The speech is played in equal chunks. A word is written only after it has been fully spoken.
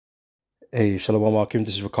Hey, Shalom Alaikum.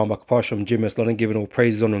 This is Rakam Bakapash from GMS London, giving all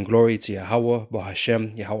praise, honor, and glory to Yahweh,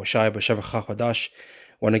 Bahashem, Yahweh Shai, Bashevach Hadash.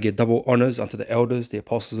 Want to give double honors unto the elders, the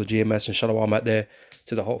apostles of GMS, and Shalom out there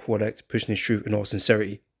to the hopeful elect, pushing his truth in all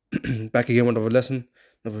sincerity. Back again with another lesson,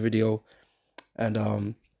 another video,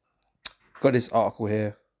 and got this article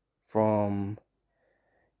here from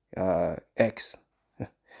X,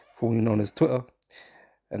 formerly known as Twitter,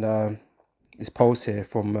 and this post here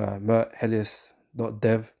from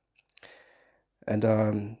merthelius.dev.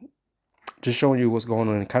 And just showing you what's going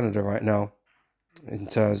on in Canada right now in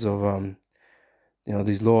terms of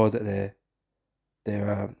these laws that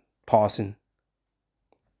they're passing,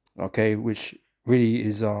 okay, which really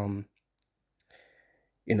is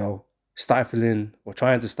stifling or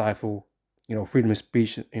trying to stifle freedom of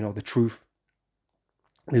speech, the truth.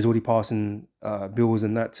 There's already passing bills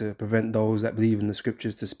and that to prevent those that believe in the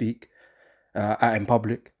scriptures to speak out in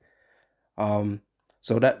public. So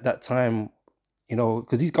that time,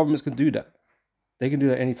 because these governments can do that. They can do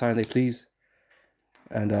that anytime they please.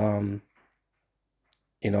 And,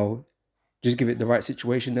 just give it the right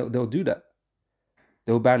situation, they'll do that.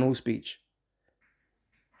 They'll ban all speech.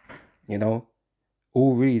 All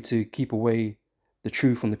really to keep away the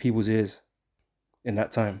truth from the people's ears in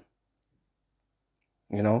that time.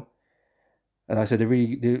 And like I said, they're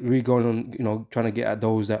really going on, trying to get at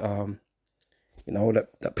those that,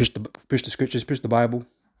 that push the scriptures, push the Bible.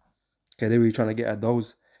 Okay, they're really trying to get at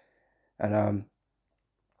those. And,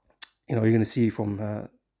 you're going to see from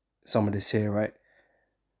some of this here, right?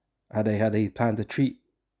 How they plan to treat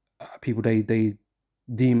people they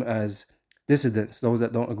deem as dissidents, those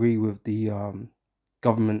that don't agree with the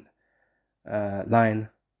government line,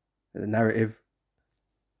 the narrative,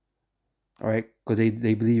 all right? Because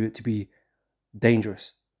they believe it to be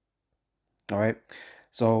dangerous, all right?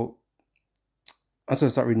 So I'm just going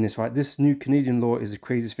to start reading this, right? This new Canadian law is the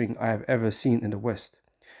craziest thing I have ever seen in the West.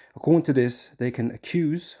 According to this, they can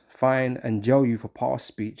accuse, fine, and jail you for past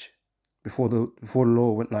speech before the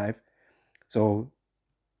law went live. So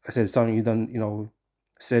I said something you done,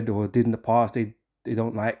 said or did in the past they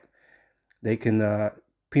don't like, they can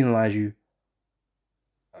penalize you,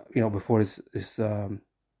 before this law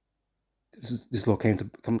came to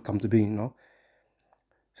come to being.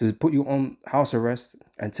 It says put you on house arrest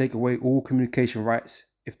and take away all communication rights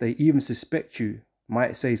if they even suspect you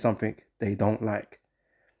might say something they don't like,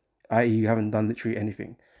 i.e. you haven't done literally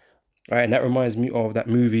anything. All right, and that reminds me of that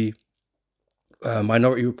movie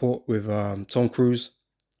Minority Report with Tom Cruise,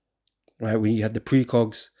 right? When you had the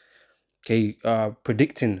precogs, okay,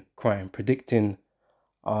 predicting crime, predicting,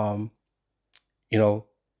 the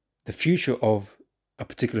future of a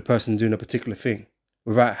particular person doing a particular thing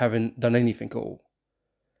without having done anything at all,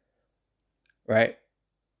 right?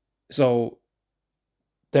 So,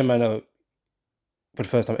 them man, for the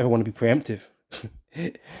first time ever want to be preemptive.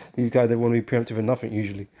 These guys, they want to be preemptive in nothing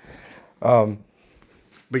usually. But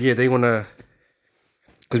yeah, they want to.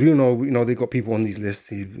 Because we know they got people on these lists,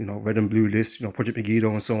 these red and blue lists, Project Megiddo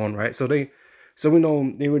and so on, right? So we know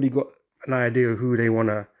they really got an idea of who they want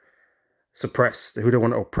to suppress, who they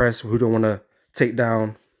want to oppress, who they want to take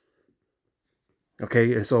down.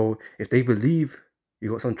 Okay, and so if they believe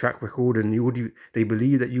you got some track record and they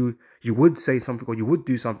believe that you would say something or you would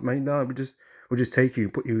do something, man, no, we'll just take you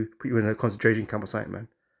and put you in a concentration camp or something, man.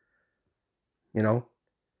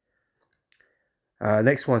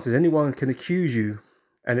 Next one says anyone can accuse you.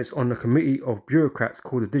 And it's on a committee of bureaucrats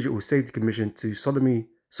called the Digital Safety Commission to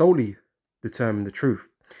solely determine the truth.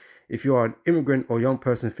 If you are an immigrant or young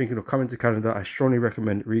person thinking of coming to Canada, I strongly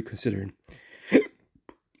recommend reconsidering. All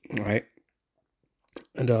right.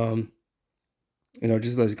 And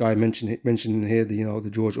just as this guy mentioned here, the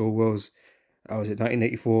George Orwell's, was it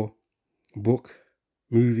 1984 book,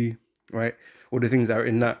 movie, right? All the things that are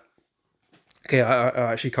in that, okay,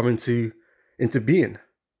 are actually coming into being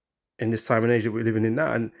in this time and age that we're living in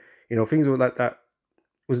now. And things were like that,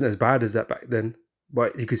 wasn't as bad as that back then,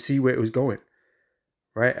 but you could see where it was going,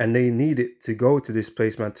 right? And they needed to go to this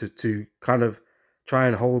place, man, to kind of try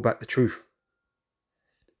and hold back the truth,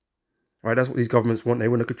 right? That's what these governments want. They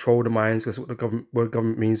want to control the minds. That's what the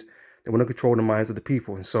government means. They want to control the minds of the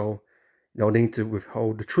people, and so they need to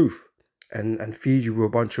withhold the truth and feed you with a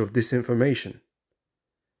bunch of disinformation,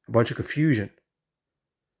 a bunch of confusion,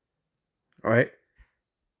 all right?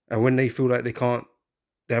 And when they feel like they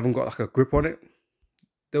haven't got like a grip on it,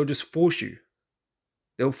 they'll just force you.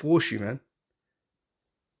 They'll force you, man.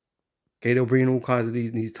 Okay, they'll bring in all kinds of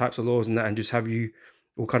these types of laws and that and just have you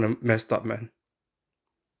all kind of messed up, man.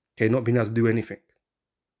 Okay, not being able to do anything.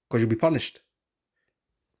 Because you'll be punished.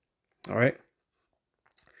 All right.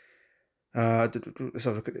 Let's have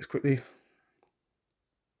a look at this quickly.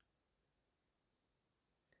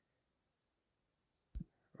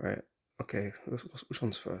 Okay, which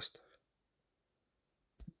one's first?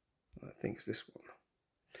 I think it's this one.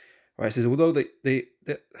 Right, it says, although they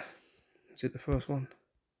is it the first one?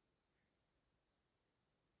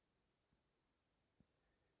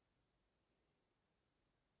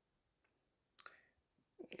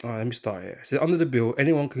 All right, let me start here. It says, under the bill,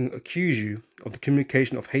 anyone can accuse you of the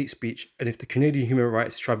communication of hate speech, and if the Canadian Human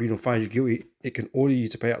Rights Tribunal finds you guilty, it can order you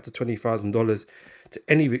to pay up to $20,000 to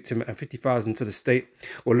any victim and $50,000 to the state.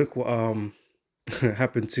 Well, look what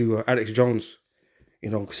happened to Alex Jones,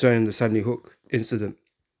 concerning the Sandy Hook incident.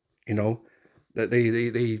 That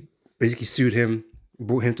they basically sued him,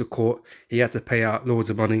 brought him to court. He had to pay out loads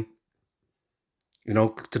of money,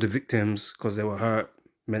 to the victims because they were hurt,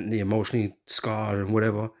 mentally, emotionally scarred, and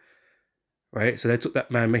whatever. Right? So they took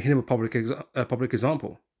that man, making him a public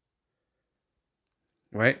example.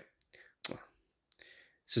 Right?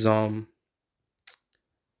 This is to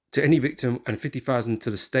any victim and $50,000 to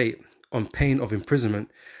the state on pain of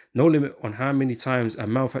imprisonment. No limit on how many times a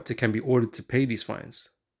malefactor can be ordered to pay these fines.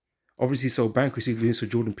 Obviously, so bankruptcy loans for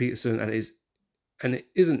Jordan Peterson, and it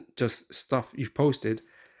isn't just stuff you've posted.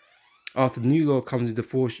 After the new law comes into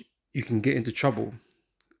force, you can get into trouble.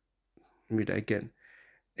 Let me read that again.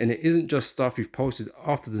 And it isn't just stuff you've posted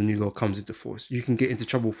after the new law comes into force. You can get into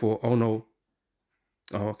trouble for, oh no.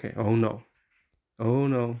 Oh, okay. Oh no. Oh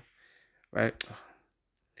no. Right?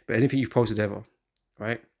 But anything you've posted ever.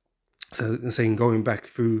 Right? So I'm saying going back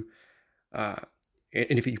through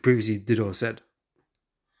anything you previously did or said.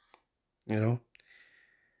 So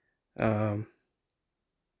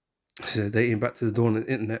dating back to the dawn of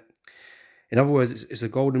the internet. In other words, it's a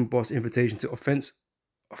golden boss invitation to offense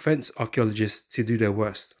archaeologists to do their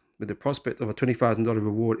worst, with the prospect of a $20,000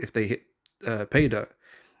 reward if they hit pay dirt.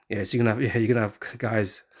 Yeah, so you're gonna have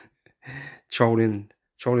guys trolling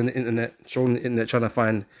the internet, trying to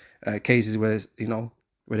find cases where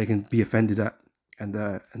where they can be offended at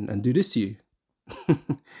and do this to you.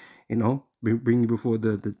 Bring you before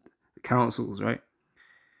the councils, right?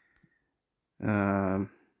 That's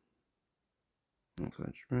what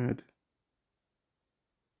I just read.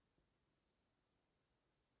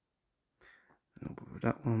 I'll bother with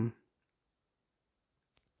that one.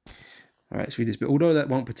 All right, let's read this bit. Although that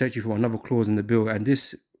won't protect you from another clause in the bill, and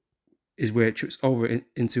this is where it trips over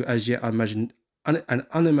into as yet unimagined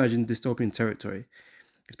dystopian territory.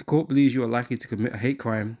 If the court believes you are likely to commit a hate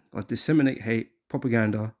crime or disseminate hate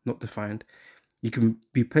propaganda not defined, you can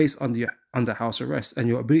be placed under house arrest, and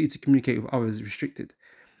your ability to communicate with others is restricted.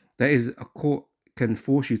 That is, a court can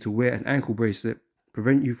force you to wear an ankle bracelet,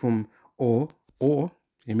 prevent you from, or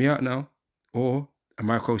hear me out now, or a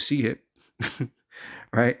micro C hip,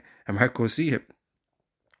 right? A micro C hip.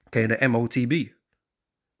 Okay, the MOTB.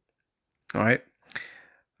 All right.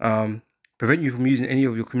 Prevent you from using any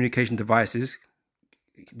of your communication devices,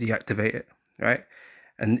 deactivate it, right?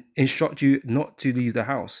 And instruct you not to leave the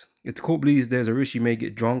house. If the court believes there's a risk you may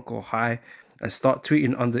get drunk or high and start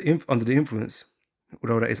tweeting under the influence,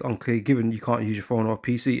 although that is unclear given you can't use your phone or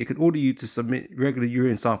PC, it could order you to submit regular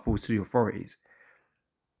urine samples to the authorities.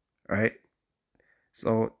 Right?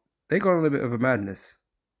 So they got on a bit of a madness.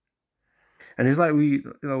 And it's like beginning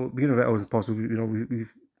of it was impossible.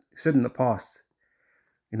 We've said in the past,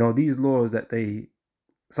 these laws that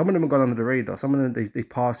some of them have gone under the radar. Some of them they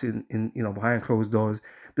pass in behind closed doors.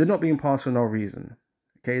 But they're not being passed for no reason.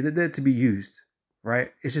 Okay, they're there to be used,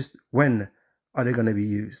 right? It's just when are they going to be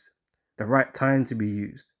used? The right time to be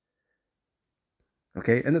used.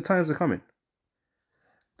 Okay, and the times are coming.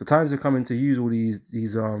 The times are coming to use all these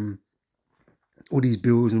bills and all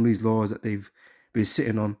these laws that they've been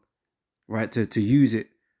sitting on, right? To use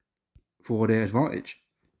it for their advantage,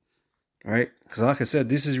 right? Because like I said,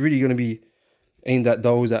 this is really going to be aimed at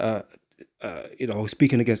those that are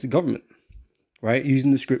speaking against the government, right?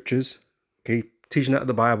 Using the scriptures, okay, teaching out of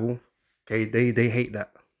the Bible, okay. They hate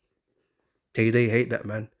that. Okay, they hate that,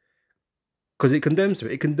 man, because it condemns them.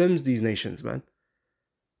 It condemns these nations, man.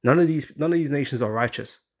 None of these nations are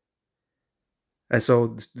righteous, and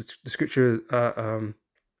so the scripture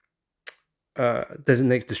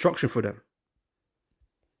designates destruction for them.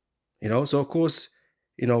 So of course,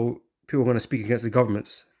 people are going to speak against the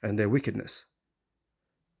governments and their wickedness,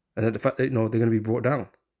 and that the fact that they're going to be brought down.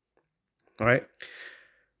 All right.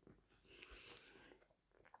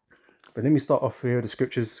 But let me start off here with the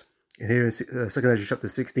scriptures here in 2 Ezra chapter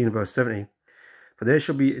 16 verse 70. For there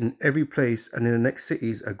shall be in every place and in the next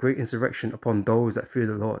cities a great insurrection upon those that fear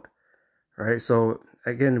the Lord. Right. So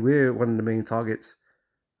again, we're one of the main targets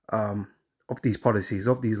of these policies,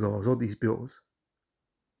 of these laws, of these bills.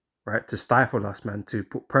 Right, to stifle us, man, to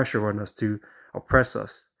put pressure on us, to oppress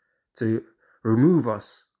us, to remove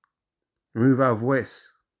our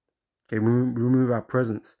voice. Okay, remove our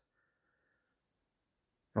presence.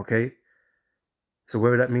 Okay, so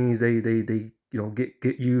whether that means they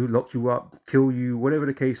get you, lock you up, kill you, whatever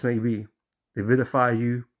the case may be, they vilify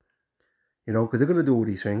you, because they're gonna do all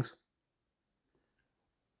these things.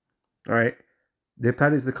 All right, their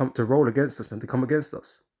plan is to roll against us, man, to come against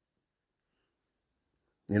us.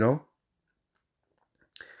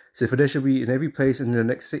 So for there shall be in every place and in the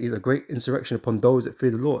next cities a great insurrection upon those that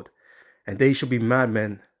fear the Lord, and they shall be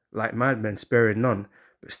madmen, like madmen, sparing none,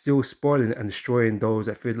 but still spoiling and destroying those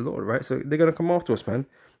that fear the Lord, right? So they're going to come after us, man.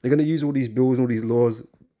 They're going to use all these bills, all these laws,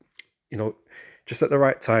 just at the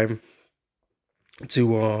right time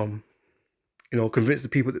to, convince the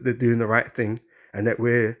people that they're doing the right thing and that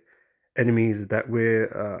we're enemies, that we're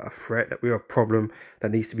a threat, that we're a problem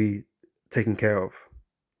that needs to be taken care of,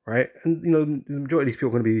 right? And, the majority of these people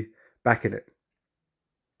are going to be backing it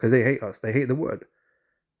because they hate us. They hate the word,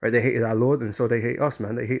 right? They hated our Lord, and so they hate us,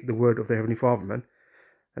 man. They hate the word of their Heavenly Father, man.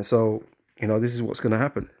 And so, this is what's going to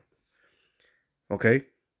happen. Okay? It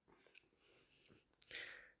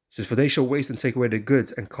says, for they shall waste and take away their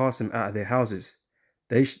goods and cast them out of their houses.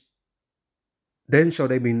 Then shall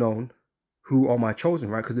they be known who are my chosen,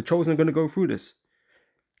 right? Because the chosen are going to go through this.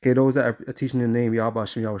 Okay, those that are teaching the name Yahweh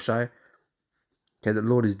Hashem Yahweh Shai, okay, the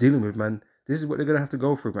Lord is dealing with, man. This is what they're going to have to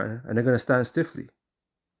go through, man. And they're going to stand stiffly.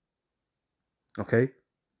 Okay?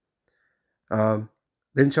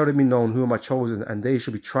 Then shall they be known who are my chosen, and they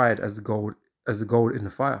shall be tried as the gold in the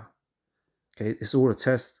fire. Okay, it's all a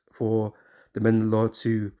test for the men of the Lord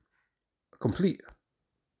to complete.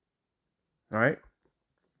 All right.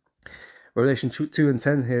 Revelation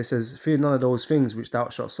 2:10 here says, "Fear none of those things which thou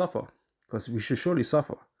shalt suffer," because we should surely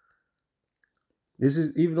suffer. This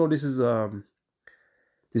is this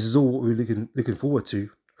is all what we're looking forward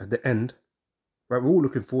to at the end, right? We're all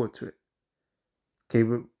looking forward to it. Okay,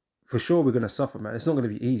 but for sure we're gonna suffer, man. It's not gonna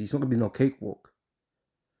be easy. It's not gonna be no cakewalk,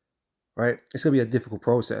 right? It's gonna be a difficult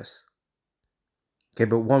process. Okay,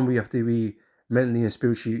 but one we have to be mentally and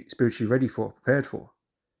spiritually ready for, prepared for,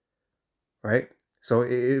 right? So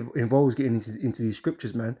it involves getting into these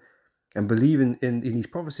scriptures, man, and believing in these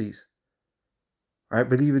prophecies, right?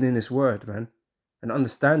 Believing in this word, man, and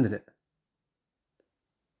understanding it.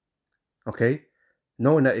 Okay,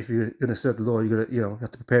 knowing that if you're gonna serve the Lord, you're gonna you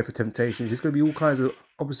have to prepare for temptation. There's gonna be all kinds of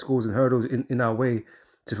obstacles and hurdles in our way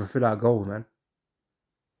to fulfill our goal, man,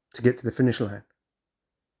 to get to the finish line.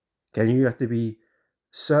 Okay, and you have to be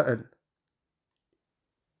certain,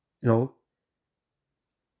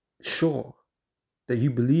 sure that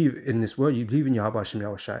you believe in this word, you believe in Yahweh Hashem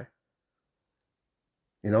Yahweh Shai.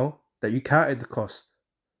 That you counted the cost.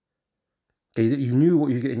 Okay, that you knew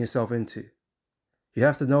what you're getting yourself into. You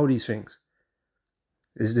have to know these things.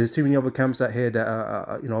 There's too many other camps out here that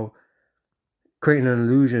are creating an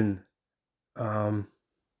illusion among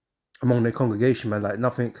their congregation, man. Like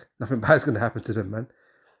nothing bad's gonna happen to them, man.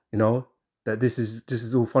 That this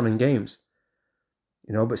is all fun and games.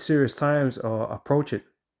 But serious times are approaching,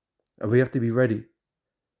 and we have to be ready.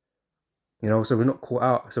 So we're not caught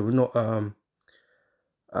out. So we're not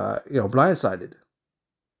blindsided.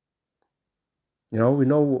 We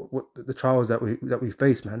know what the trials that we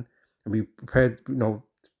face, man, and we prepared,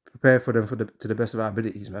 prepare for them to the best of our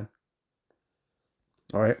abilities, man.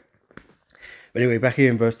 All right. But anyway, back here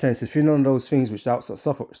in verse 10, it says, "Fear none of those things which thou shalt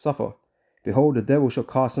suffer. Behold, the devil shall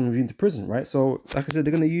cast some of you into prison." Right. So, like I said,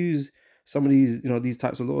 they're going to use some of these, these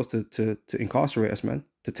types of laws to incarcerate us, man,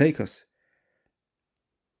 to take us.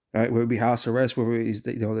 Right, whether it be house arrest, whether it is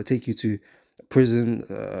they take you to prison,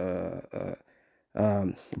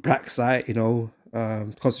 black site,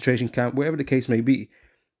 concentration camp, whatever the case may be,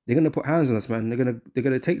 they're gonna put hands on us, man. They're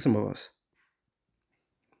gonna take some of us.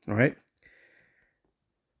 All right.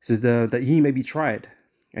 It says that ye may be tried,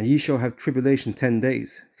 and ye shall have tribulation 10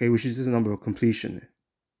 days. Okay, which is the number of completion,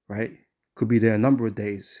 right? Could be there a number of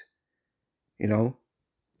days,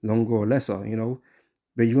 longer or lesser,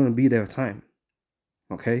 but you're gonna be there a time.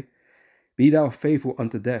 Okay, be thou faithful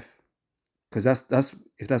unto death, because that's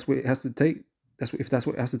if that's what it has to take. That's what it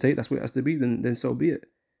has to be. Then so be it.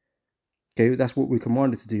 Okay, that's what we're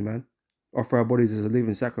commanded to do, man. Offer our bodies as a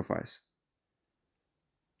living sacrifice.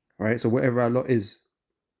 All right, so whatever our lot is,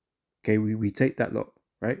 okay, we take that lot,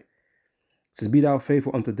 right? It says, "Be thou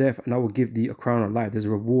faithful unto death, and I will give thee a crown of life." There's a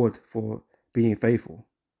reward for being faithful.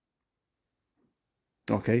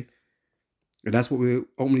 Okay, and that's what we're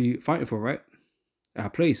only fighting for, right? Our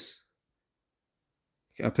place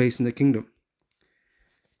in the kingdom,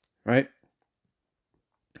 right?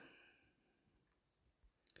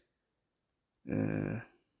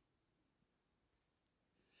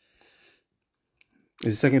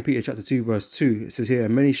 It's 2 Peter chapter 2 verse 2. It says here,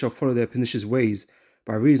 "And many shall follow their pernicious ways,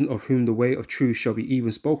 by reason of whom the way of truth shall be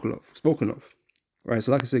even spoken of. Right.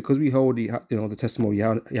 So like I said, because we hold the testimony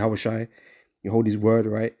of Yahweh Shai, you hold his word,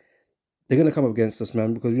 right? They're gonna come up against us,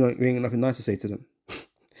 man, because we ain't got nothing nice to say to them.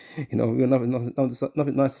 We got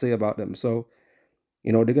nothing nice to say about them. So,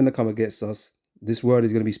 they're gonna come against us. This word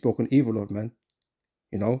is gonna be spoken evil of, man.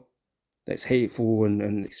 That's hateful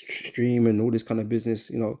and extreme and all this kind of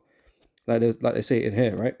business, like they say it in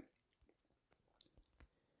here, right?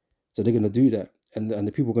 So they're gonna do that, and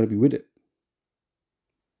the people are gonna be with it.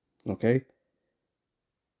 Okay.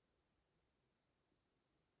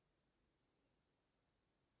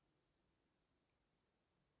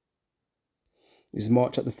 This is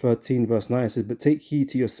Mark chapter 13, verse 9. It says, "But take heed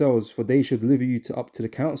to yourselves, for they shall deliver you up to the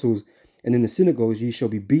councils, and in the synagogues ye shall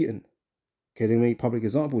be beaten." Okay, they make public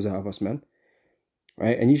examples out of us, man.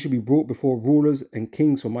 Right? And you shall be brought before rulers and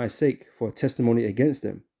kings for my sake, for a testimony against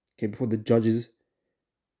them. Okay, before the judges,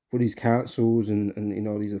 for these councils and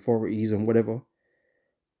these authorities and whatever.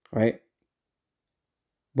 Right?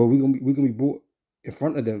 But we're gonna be brought in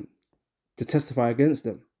front of them to testify against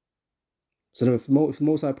them. So if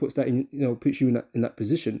Most High puts that in, puts you in that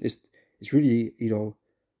position, it's really,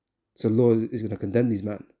 so the Lord is going to condemn these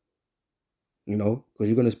men, because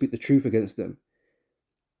you're going to speak the truth against them,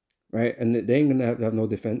 right? And they ain't going to have no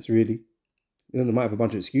defense, really. They might have a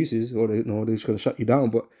bunch of excuses, or they're just going to shut you down,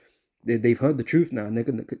 but they've heard the truth now, and they're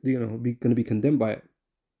going to be condemned by it,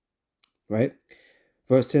 right?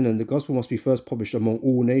 Verse 10, and the gospel must be first published among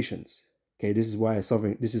all nations. Okay, this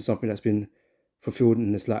is something that's been fulfilled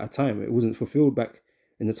in this latter time. It wasn't fulfilled back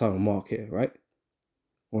in the time of Mark here, right?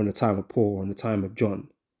 Or in the time of Paul, or in the time of John.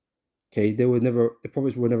 Okay, the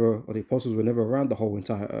prophets were never, or the apostles were never around the whole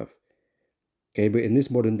entire earth. Okay, but in this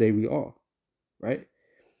modern day we are, right?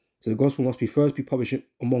 So the gospel must first be published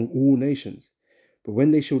among all nations. But when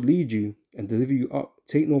they shall lead you and deliver you up,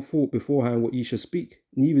 take no thought beforehand what ye shall speak,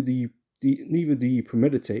 neither do ye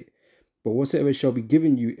premeditate. But whatsoever shall be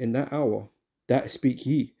given you in that hour, that speak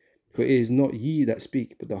ye. For it is not ye that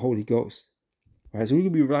speak, but the Holy Ghost. Right, so we're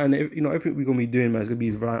gonna be relying, everything we're gonna be doing, man, is gonna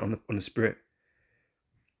be relying on the Spirit.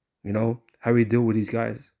 How we deal with these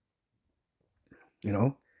guys.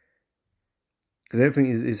 Because everything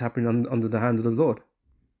is happening under the hand of the Lord,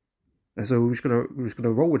 and so we're just gonna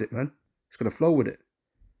roll with it, man. Just gonna flow with it.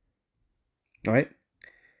 All right.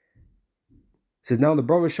 It says, now the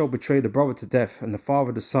brother shall betray the brother to death, and the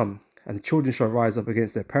father the son, and the children shall rise up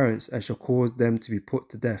against their parents and shall cause them to be put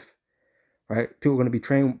to death. Right? People are going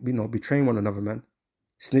to betraying one another, man.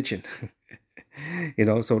 Snitching,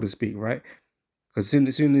 so to speak, right? Because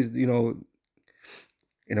as soon as they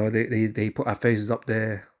put our faces up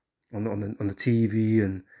there on the TV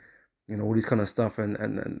and all these kind of stuff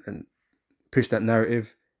and push that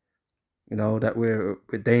narrative, that we're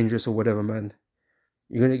dangerous or whatever, man.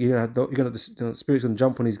 You're gonna have the spirits gonna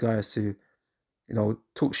jump on these guys to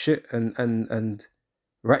talk shit and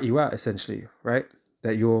rat you out, essentially, right?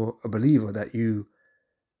 That you're a believer, that you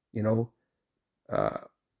are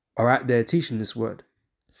out there teaching this word.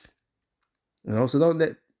 So don't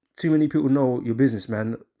let too many people know your business,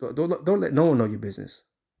 man. Don't let no one know your business,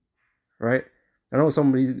 right? I know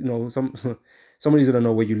somebody's gonna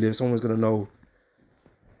know where you live. Someone's gonna know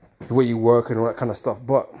where you work and all that kind of stuff.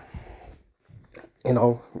 But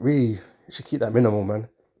really, you should keep that minimal, man.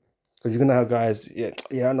 Because you're gonna have guys, yeah,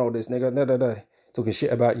 I know this nigga, talking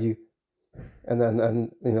shit about you, and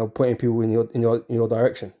then pointing people in your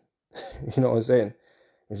direction. You know what I'm saying?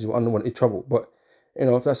 Which is unwanted trouble. But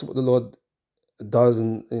if that's what the Lord does,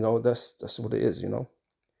 and that's what it is. It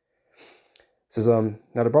says,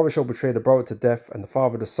 now the brother shall betray the brother to death, and the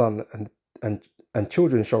father the son, and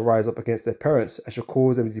children shall rise up against their parents and shall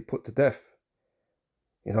cause them to be put to death.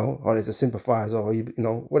 Or it's a sympathizer, or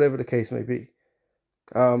whatever the case may be.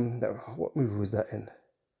 What movie was that in?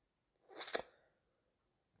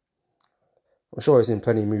 I'm sure it's in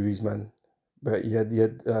plenty of movies, man. But you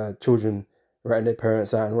had children ratting their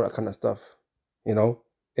parents out and all that kind of stuff.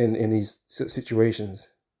 In these situations,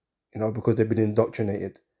 because they've been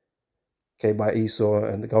indoctrinated, okay, by Esau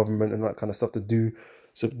and the government and all that kind of stuff to do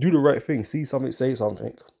the right thing, see something, say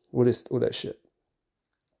something, all that shit.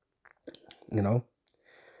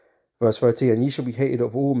 Verse 13, and ye shall be hated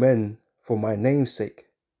of all men for my name's sake,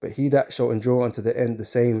 but he that shall endure unto the end, the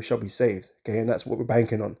same shall be saved. Okay, and that's what we're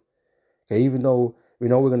banking on. Okay, even though we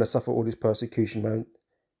know we're going to suffer all this persecution, man,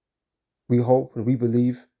 we hope and we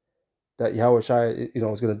believe that Yahweh Shai, is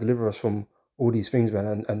going to deliver us from all these things,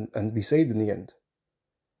 man, and be saved in the end.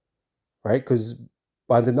 Right? Because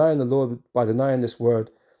by denying the Lord, by denying this word,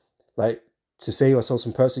 like to save ourselves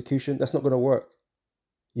from persecution, that's not going to work.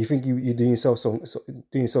 You think you're doing yourself doing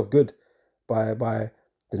yourself good by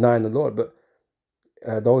denying the Lord, but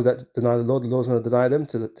those that deny the Lord's going to deny them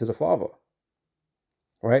to the Father.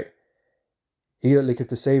 Right? He that looketh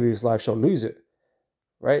to save his life shall lose it.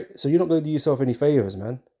 Right? So you're not going to do yourself any favors,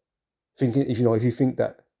 man. Thinking, if you think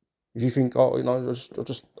that, if you think, oh, I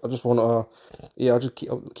just want to, I'll just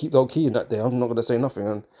keep low key in that day. I'm not going to say nothing.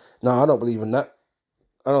 And no, I don't believe in that.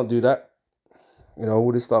 I don't do that.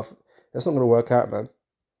 All this stuff. That's not going to work out, man.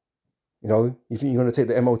 You think you're going to take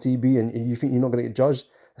the MOTB and you think you're not going to get judged?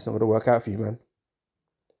 That's not going to work out for you, man.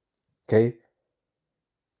 Okay?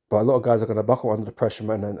 But a lot of guys are going to buckle under the pressure,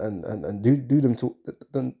 man, and do them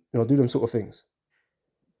do them sort of things.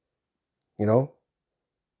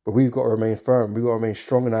 But we've got to remain firm. We've got to remain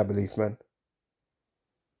strong in our belief, man.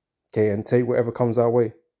 Okay, and take whatever comes our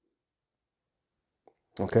way.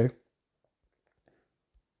 Okay?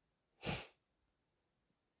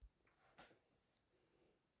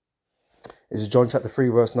 This is John chapter 3,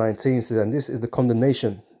 verse 19. Says, and this is the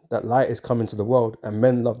condemnation, that light is come into the world, and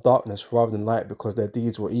men love darkness rather than light, because their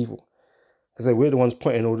deeds were evil. Because we're the ones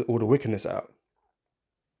pointing all the wickedness out.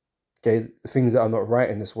 Okay, the things that are not right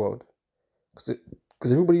in this world.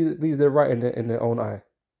 Because everybody believes they're right in their own eye,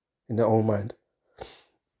 in their own mind.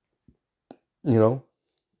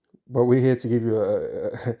 But we're here to give you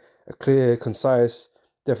a clear, concise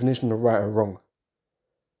definition of right and wrong.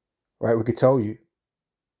 Right, we could tell you.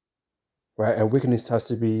 Right, and wickedness has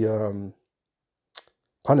to be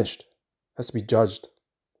punished, has to be judged.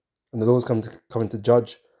 And the Lord's coming to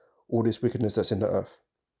judge all this wickedness that's in the earth.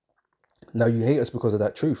 Now you hate us because of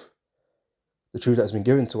that truth. The truth that has been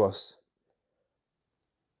given to us.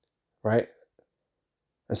 Right?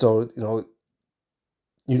 And so,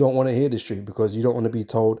 you don't want to hear this truth because you don't want to be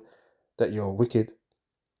told that you're wicked.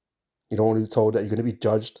 You don't want to be told that you're going to be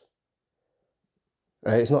judged.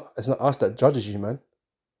 Right? It's not us that judges you, man.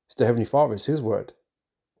 It's the Heavenly Father. It's His word.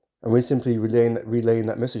 And we're simply relaying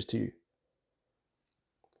that message to you.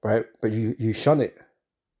 Right? But you shun it.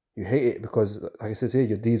 You hate it because, like it says here,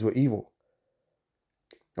 your deeds were evil.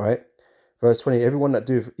 Right? Verse 20, everyone that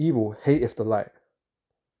doeth evil hateth the light.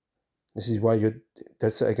 This is why you're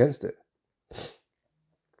dead set against it.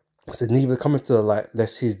 It said, neither cometh to the light,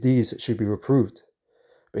 lest his deeds should be reproved.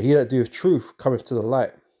 But he that doeth truth cometh to the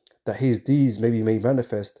light, that his deeds may be made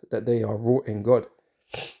manifest, that they are wrought in God.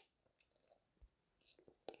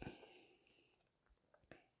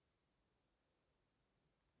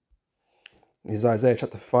 This is Isaiah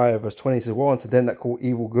chapter 5, verse 20. It says, woe unto them that call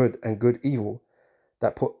evil good and good evil,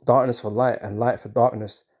 that put darkness for light and light for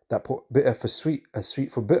darkness, that put bitter for sweet and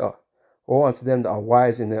sweet for bitter. Woe unto them that are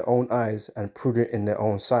wise in their own eyes and prudent in their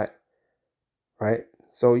own sight. Right?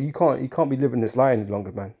 So you can't be living this lie any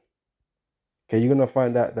longer, man. Okay, you're gonna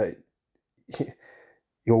find out that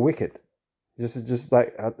you're wicked. Just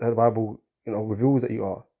like the Bible, reveals that you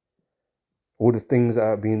are. All the things that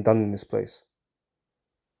are being done in this place.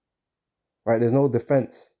 Right? There's no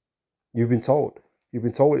defense. You've been told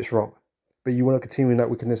it's wrong, but you want to continue in that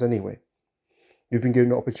wickedness anyway. You've been given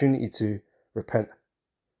the opportunity to repent.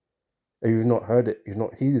 And you've not heard it. You've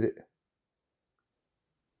not heeded it.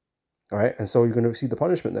 All right? And so you're going to receive the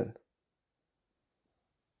punishment then.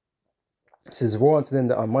 It says, woe unto them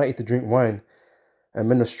that are mighty to drink wine, and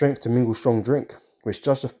men of strength to mingle strong drink, which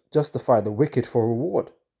justify the wicked for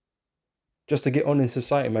reward. Just to get on in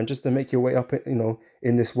society, man. Just to make your way up, in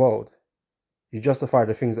this world. You justify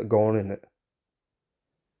the things that go on in it.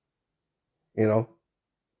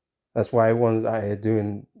 That's why everyone's out here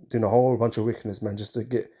doing a whole bunch of wickedness, man, just to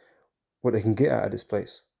get what they can get out of this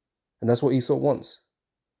place. And that's what Esau wants.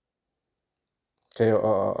 Okay,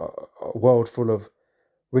 a world full of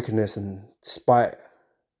wickedness and spite,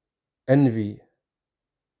 envy,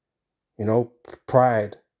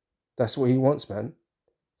 pride. That's what he wants, man.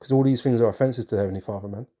 Because all these things are offensive to the Heavenly Father,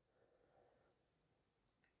 man.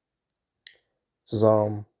 It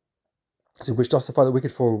says, which justify the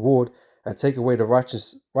wicked for a reward, and take away the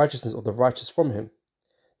righteousness of the righteous from him.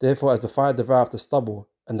 Therefore, as the fire devoureth the stubble,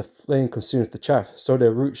 and the flame consumeth the chaff, so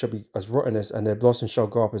their root shall be as rottenness, and their blossom shall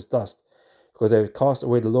go up as dust, because they have cast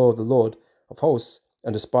away the law of the Lord of hosts,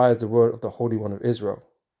 and despised the word of the Holy One of Israel.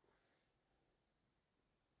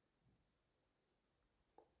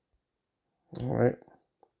 All right.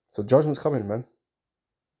 So judgment's coming, man.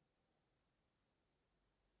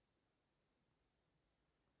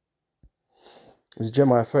 This is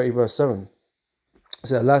Jeremiah 30, verse 7. It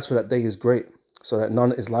says, alas, for that day is great, so that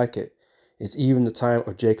none is like it. It's even the time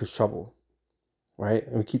of Jacob's trouble. Right?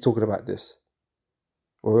 And we keep talking about this.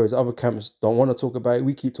 Whereas other camps don't want to talk about it,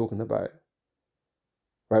 we keep talking about it.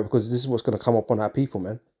 Right? Because this is what's going to come upon our people,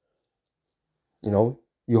 man.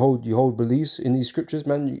 You hold beliefs in these scriptures,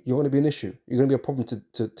 man, you're going to be an issue. You're going to be a problem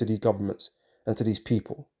to these governments and to these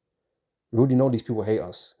people. We already know these people hate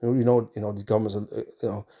us. We already know, these governments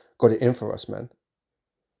are, got it in for us, man.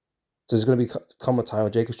 So there's going to come a time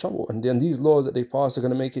of Jacob's trouble, and then these laws that they pass are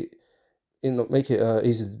going to make it,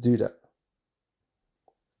 easy to do that,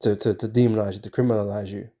 to demonize you, to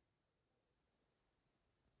criminalize you,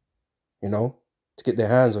 to get their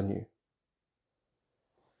hands on you.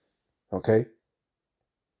 Okay.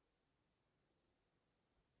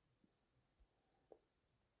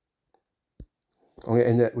 I'm going to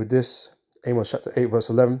end that with this. Amos chapter 8, verse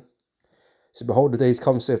 11. So behold, the days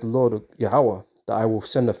come, saith the Lord Yahweh, that I will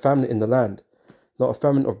send a famine in the land, not a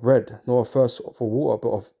famine of bread, nor a thirst for water,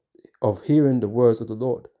 but of hearing the words of the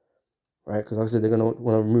Lord. Right? Because like I said, they're going to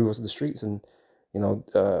want to remove us to the streets and,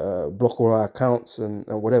 block all our accounts and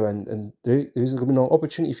whatever. And there's going to be no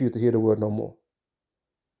opportunity for you to hear the word no more.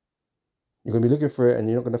 You're going to be looking for it and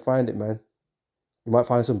you're not going to find it, man. You might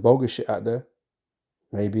find some bogus shit out there.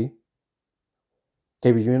 Maybe.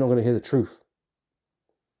 Okay, but you're not going to hear the truth.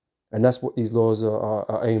 And that's what these laws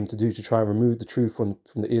are aimed to do, to try and remove the truth from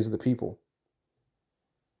the ears of the people.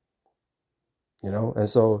 And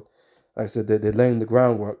so, like I said, they're laying the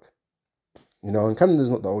groundwork. And Canada's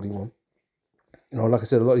not the only one. Like I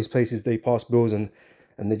said, a lot of these places, they pass bills and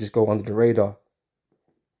they just go under the radar.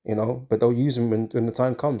 But they'll use them when the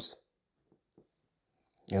time comes.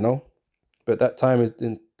 But that time is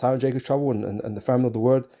in time of Jacob's trouble and the famine of the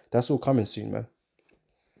word. That's all coming soon, man.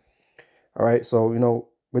 All right, so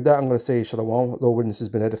with that, I'm going to say Shalom. Lord, witness has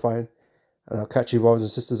been edifying. And I'll catch you, brothers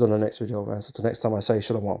and sisters, on the next video, man. So till next time, I say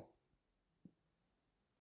Shalom.